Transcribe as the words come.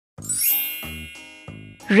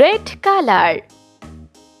red color.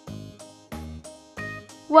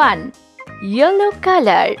 1. Yellow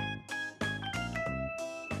color.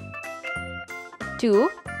 2.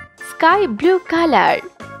 Sky blue color.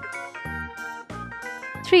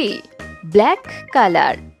 3. Black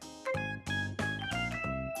color.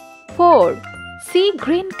 4. Sea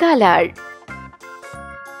green color.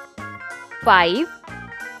 5.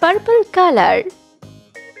 Purple color.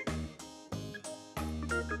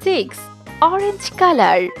 6. Orange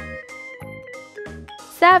color.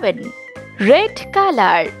 7. Red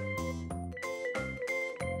color.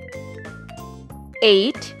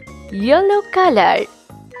 8. Yellow color.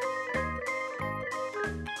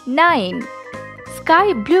 9.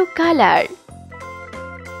 Sky blue color.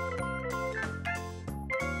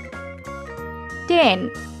 10.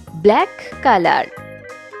 Black color.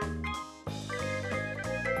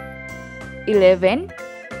 11.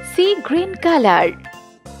 Sea green color.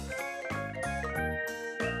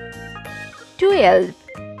 12.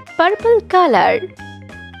 Purple color.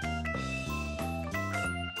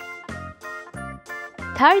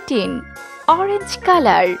 13. Orange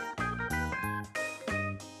color.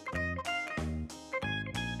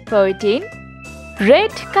 14.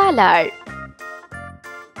 Red color.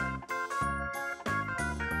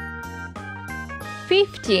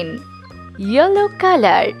 15. Yellow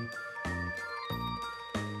color.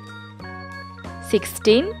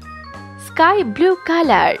 16. Sky blue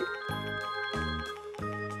color.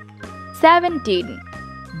 17.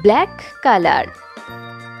 Black color.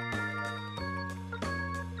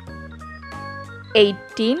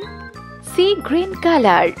 18. Sea green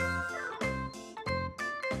color.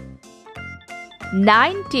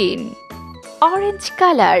 19. Orange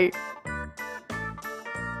color.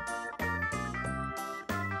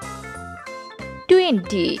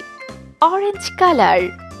 20. Orange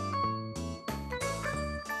color.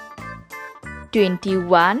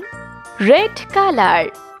 21. Red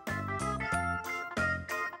color.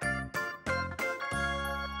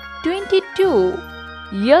 22.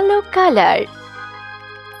 Yellow color.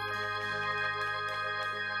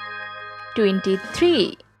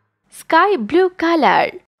 23. Sky blue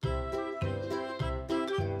color.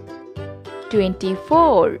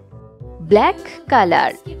 24. Black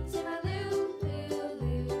color.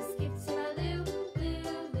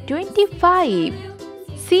 25.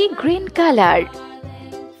 Sea green color.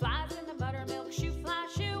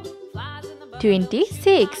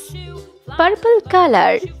 26. Purple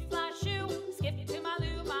color.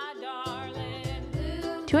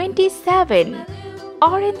 27.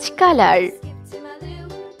 Orange color.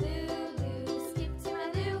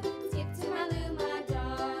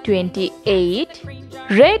 28.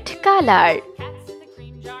 Red color.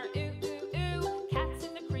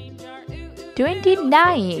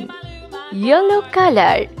 29. Yellow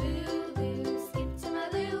color.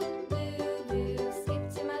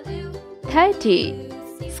 30.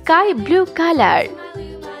 Sky blue color.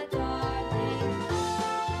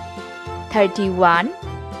 31.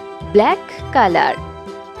 Black color.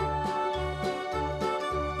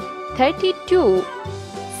 32.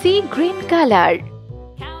 Sea green color.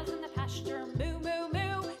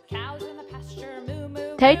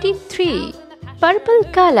 33. Purple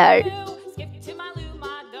color.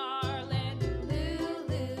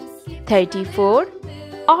 34.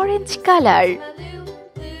 Orange color.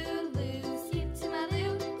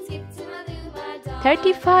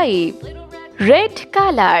 35. Red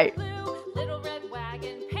color.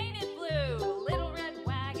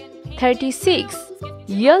 36.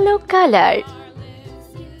 Yellow color.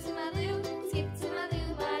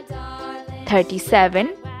 37.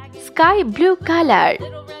 Sky blue color.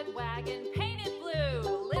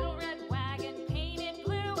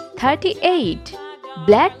 38.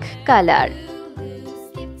 Black color.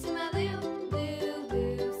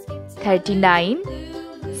 39.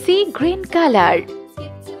 Sea green color.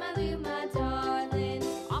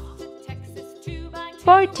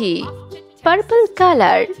 40. Purple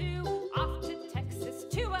color.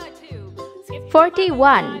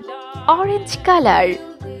 41. Orange color.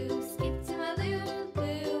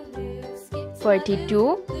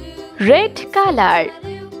 42. Red color.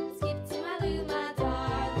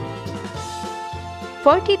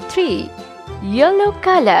 43. Yellow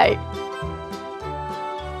color.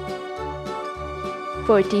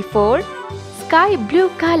 44. Sky blue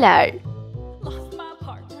color.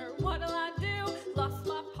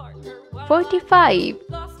 45.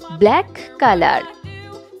 Black color.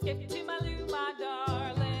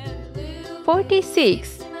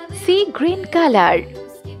 46. Sea green color.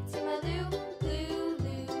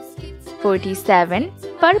 47.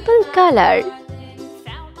 Purple color.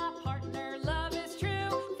 Found my partner, love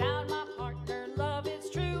is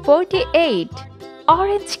true. 48.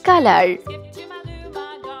 Orange color.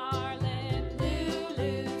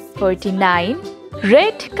 49.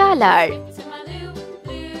 Red color.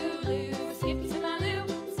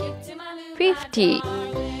 50.